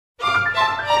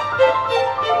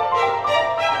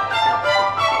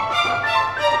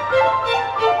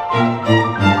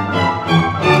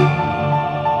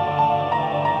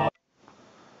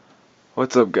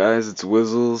What's up guys, it's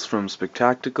Wizzles from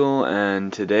Spectactical,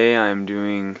 and today I'm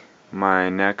doing my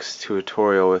next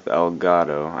tutorial with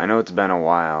Elgato. I know it's been a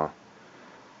while,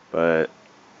 but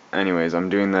anyways, I'm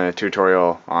doing the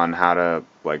tutorial on how to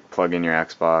plug in your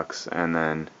Xbox, and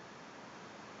then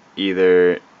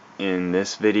either in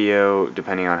this video,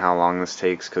 depending on how long this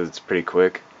takes because it's pretty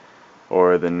quick,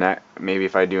 or maybe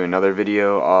if I do another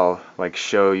video, I'll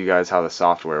show you guys how the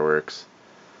software works.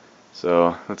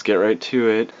 So let's get right to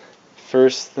it.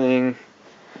 First thing,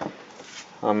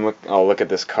 I'll look at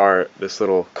this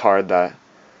little card that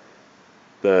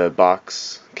the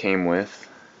box came with.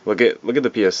 Look at the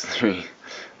PS3.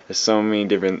 There's so many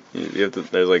different.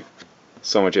 There's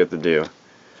so much you have to do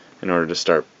in order to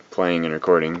start playing and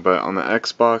recording. But on the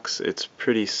Xbox, it's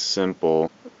pretty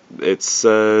simple. It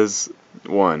says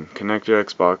 1. Connect your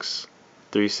Xbox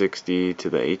 360 to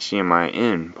the HDMI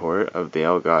in port of the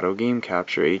Elgato Game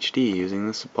Capture HD using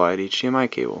the supplied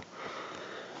HDMI cable.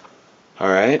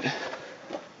 Alright,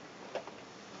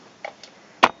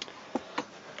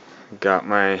 got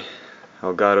my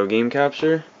Elgato Game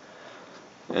Capture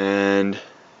and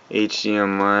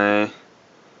HDMI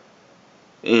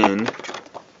in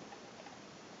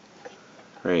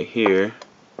right here.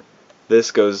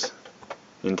 This goes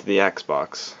into the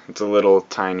Xbox. It's a little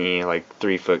tiny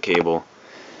 3-foot cable.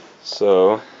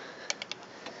 So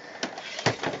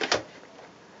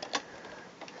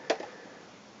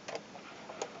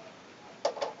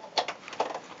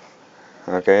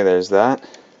okay, there's that.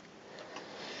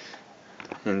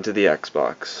 Into the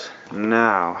Xbox.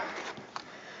 Now,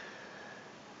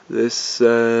 this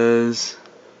says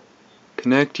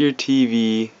connect your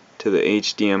TV to the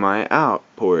HDMI out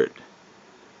port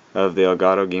of the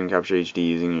Elgato Game Capture HD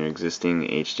using your existing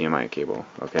HDMI cable.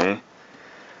 Okay?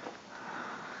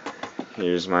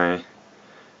 Here's my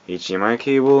HDMI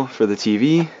cable for the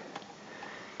TV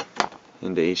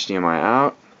into HDMI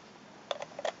out.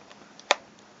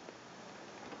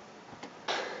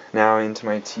 Now into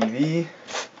my TV.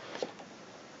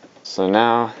 So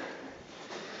now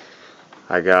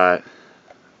I got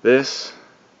this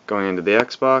going into the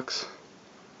Xbox,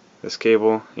 this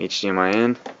cable, HDMI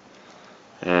in,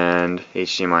 and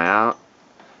HDMI out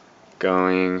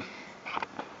going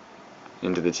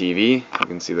into the TV. You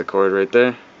can see the cord right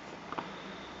there.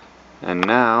 And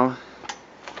now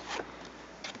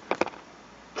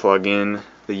plug in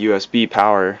the USB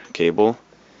power cable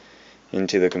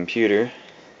into the computer.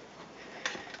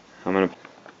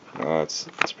 It's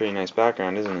a pretty nice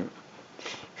background, isn't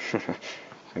it?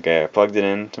 Okay, I plugged it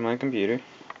into my computer,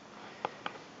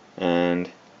 and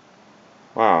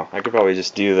wow, I could probably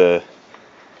just bring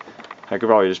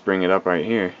it up right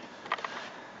here.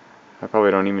 I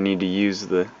probably don't even need to use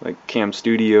the Cam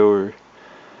Studio or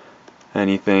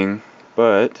anything,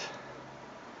 but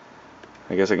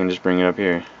I guess I can just bring it up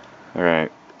here.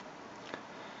 Alright,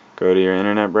 go to your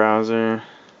internet browser.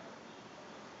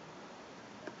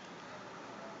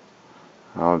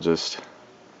 I'll just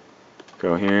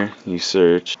go here, you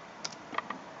search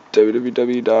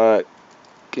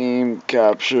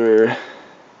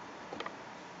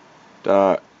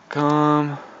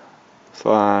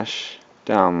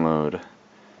www.gamecapture.com/download.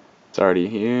 It's already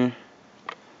here,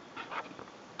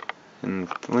 and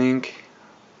the link,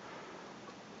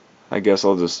 I guess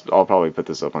I'll probably put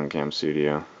this up on Cam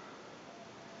Studio.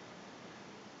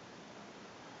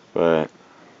 But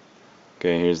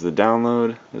okay, here's the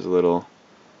download. There's a little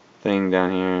thing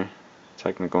down here,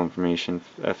 technical information,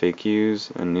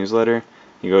 FAQs, and newsletter.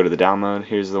 You go to the download.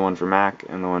 Here's the one for Mac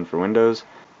and the one for Windows,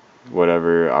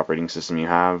 whatever operating system you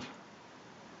have.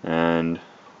 And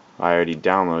I already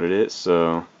downloaded it,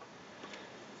 so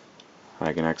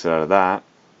I can exit out of that.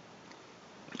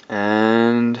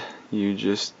 And you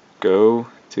just go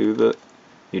to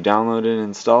you download it,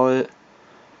 install it,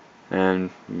 and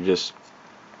you just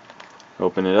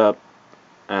open it up.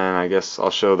 And I guess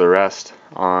I'll show the rest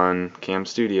on Cam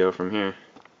Studio from here.